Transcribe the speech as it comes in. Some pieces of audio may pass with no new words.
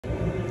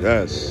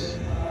Yes.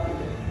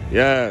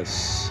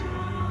 Yes.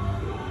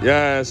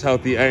 Yes,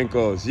 healthy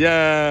ankles.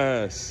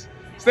 Yes.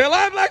 Stay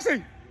alive,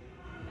 Lexi.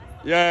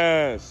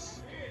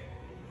 Yes.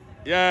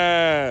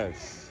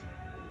 Yes.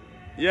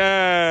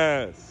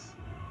 Yes.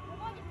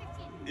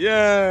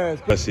 Yes.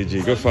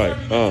 SCG, good fight.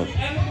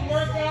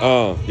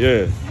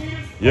 Yeah.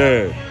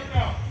 Yeah.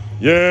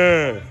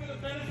 Yeah.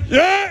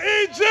 Yeah,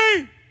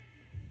 EG.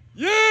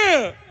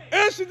 Yeah.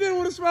 And she didn't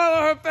want to smile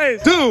on her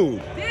face.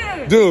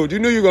 Dude, you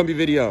knew you were going to be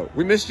video.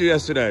 We missed you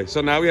yesterday,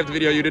 so now we have to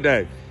video you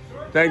today.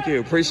 Thank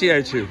you.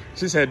 Appreciate you.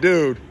 She said,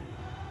 dude.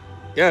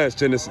 Yes,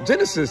 Genesis.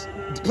 Genesis,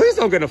 please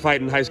don't get in a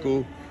fight in high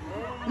school.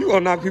 You going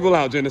to knock people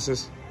out,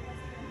 Genesis.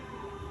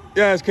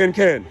 Yes,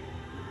 Ken.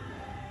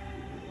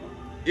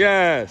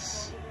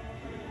 Yes.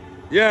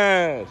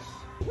 Yes.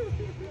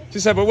 She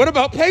said, but what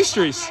about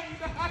pastries?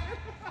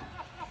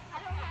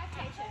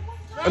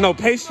 No,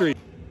 pastry.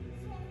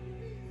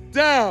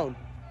 Down.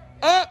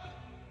 Up.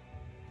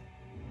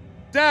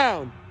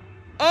 Down.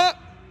 Up.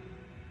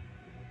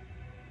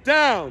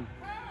 Down.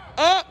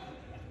 Up.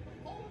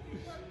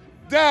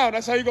 Down.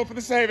 That's how you go for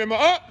the save, Emma.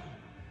 Up.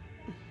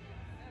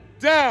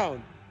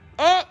 Down.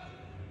 Up.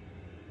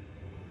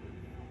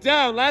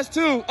 Down. Last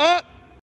two. Up.